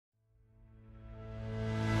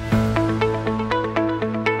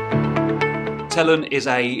Telent is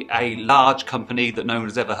a large company that no one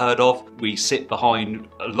has ever heard of. We sit behind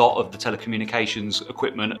a lot of the telecommunications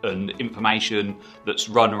equipment and information that's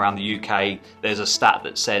run around the UK. There's a stat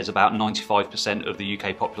that says about 95% of the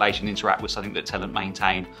UK population interact with something that Telent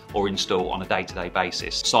maintain or install on a day-to-day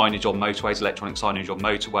basis. Signage on motorways, electronic signage on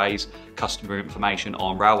motorways, customer information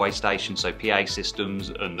on railway stations, so PA systems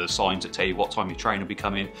and the signs that tell you what time your train will be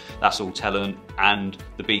coming, that's all Telent, and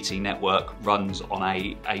the BT network runs on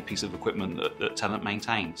a piece of equipment that Telent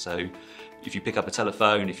maintains. So if you pick up a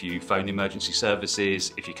telephone, if you phone emergency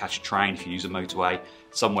services, if you catch a train, if you use a motorway,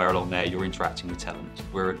 somewhere along there you're interacting with Telent.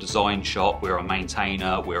 We're a design shop, we're a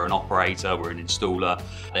maintainer, we're an operator, we're an installer.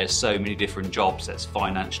 There's so many different jobs. There's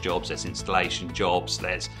finance jobs, there's installation jobs,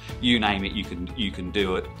 there's you name it, you can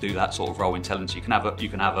do that sort of role in Telent. So you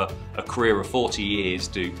can have a career of 40 years,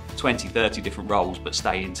 do 20, 30 different roles, but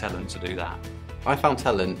stay in Telent to do that. I found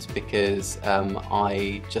Telent because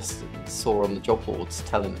I just saw on the job boards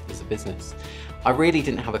Telent as a business. I really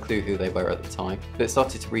didn't have a clue who they were at the time, but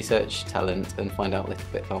started to research Telent and find out a little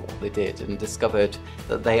bit about what they did and discovered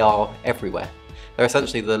that they are everywhere. They're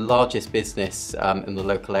essentially the largest business in the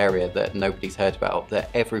local area that nobody's heard about, that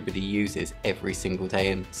everybody uses every single day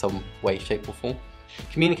in some way, shape or form.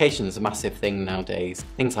 Communication is a massive thing nowadays.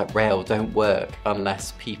 Things like rail don't work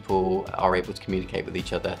unless people are able to communicate with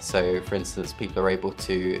each other. So for instance, people are able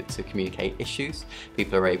to communicate issues,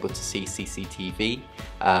 people are able to see CCTV,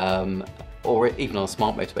 or even on a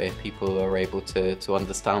smart motorway, people are able to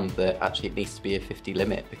understand that actually it needs to be a 50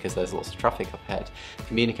 limit because there's lots of traffic up ahead.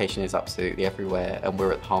 Communication is absolutely everywhere and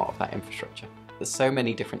we're at the heart of that infrastructure. There's so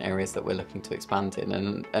many different areas that we're looking to expand in,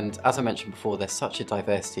 and as I mentioned before, there's such a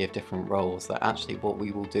diversity of different roles that actually what we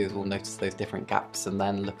will do is we'll notice those different gaps and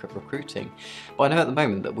then look at recruiting. But I know at the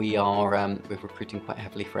moment that we're recruiting quite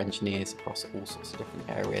heavily for engineers across all sorts of different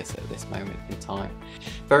areas at this moment in time.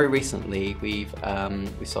 Very recently we've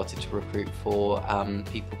started to recruit for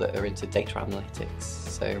people that are into data analytics,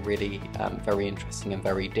 so really very interesting and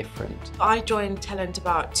very different. I joined Telent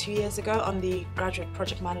about 2 years ago on the graduate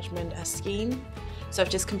project management scheme. So I've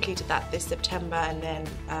just completed that this September and then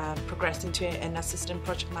progressed into an assistant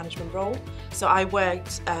project management role. So I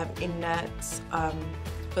worked in NERTS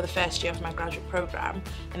for the first year of my graduate program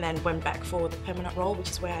and then went back for the permanent role, which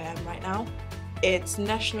is where I am right now. It's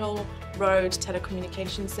National Road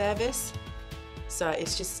Telecommunication Service. So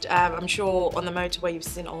it's just, I'm sure on the motorway you've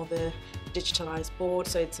seen all the digitalised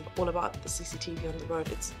boards, so it's all about the CCTV on the road.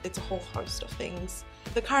 It's a whole host of things.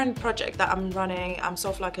 The current project that I'm running, I'm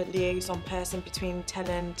sort of like a liaison person between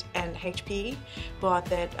Telent and HP, who are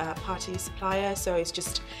their party supplier. So it's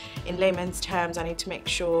just, in layman's terms, I need to make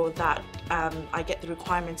sure that I get the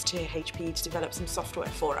requirements to HP to develop some software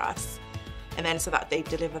for us, and then so that they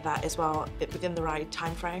deliver that as well within the right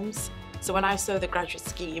timeframes. So when I saw the graduate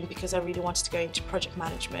scheme, because I really wanted to go into project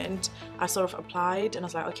management, I sort of applied and I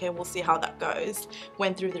was like, okay, we'll see how that goes.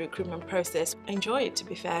 Went through the recruitment process. I enjoy it, to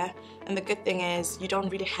be fair. And the good thing is you don't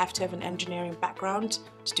really have to have an engineering background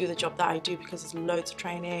to do the job that I do, because there's loads of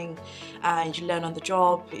training and you learn on the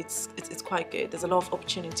job. It's quite good. There's a lot of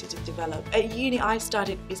opportunity to develop. At uni, I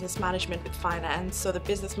studied business management with finance. So the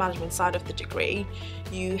business management side of the degree,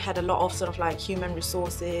 you had a lot of sort of like human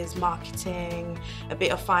resources, marketing, a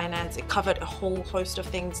bit of finance. It covered a whole host of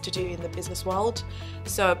things to do in the business world.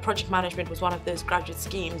 So project management was one of those graduate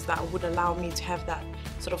schemes that would allow me to have that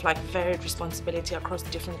sort of like varied responsibility across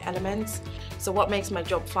the different elements. So what makes my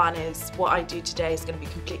job fun is what I do today is going to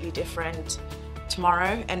be completely different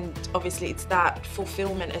tomorrow, and obviously it's that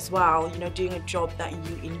fulfillment as well, you know, doing a job that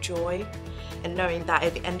you enjoy and knowing that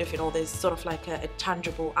at the end of it all there's sort of like a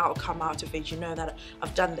tangible outcome out of it. You know that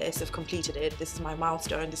I've done this, I've completed it, this is my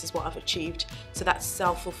milestone, this is what I've achieved. So that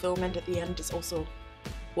self-fulfillment at the end is also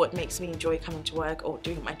what makes me enjoy coming to work or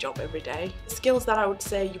doing my job every day. Skills that I would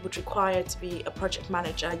say you would require to be a project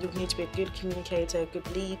manager: you would need to be a good communicator, a good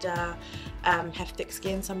leader, have thick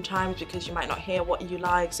skin sometimes because you might not hear what you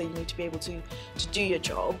like, so you need to be able to do your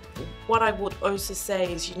job. What I would also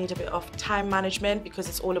say is you need a bit of time management, because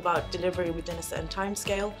it's all about delivery within a certain time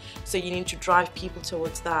scale. So you need to drive people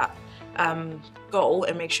towards that goal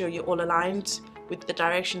and make sure you're all aligned with the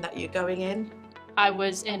direction that you're going in. I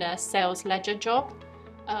was in a sales ledger job.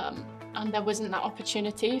 And there wasn't that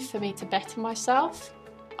opportunity for me to better myself.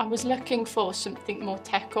 I was looking for something more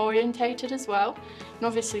tech orientated as well, and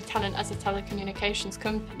obviously Telent, as a telecommunications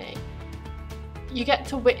company, you get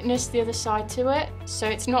to witness the other side to it. So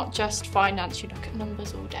it's not just finance, you look at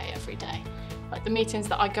numbers all day, every day. Like the meetings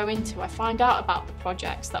that I go into, I find out about the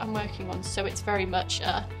projects that I'm working on, so it's very much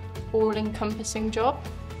a all-encompassing job.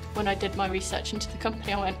 When I did my research into the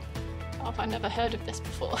company, I went, oh, I've never heard of this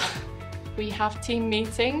before. we have team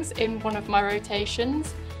meetings in one of my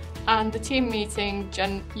rotations, and the team meeting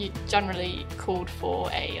generally called for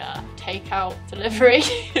a takeout delivery.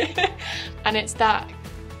 And it's that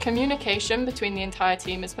communication between the entire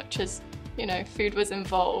team, as much as, you know, food was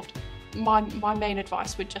involved. My main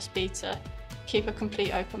advice would just be to keep a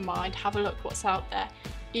complete open mind, have a look what's out there.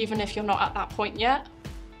 Even if you're not at that point yet,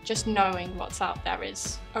 just knowing what's out there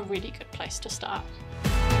is a really good place to start.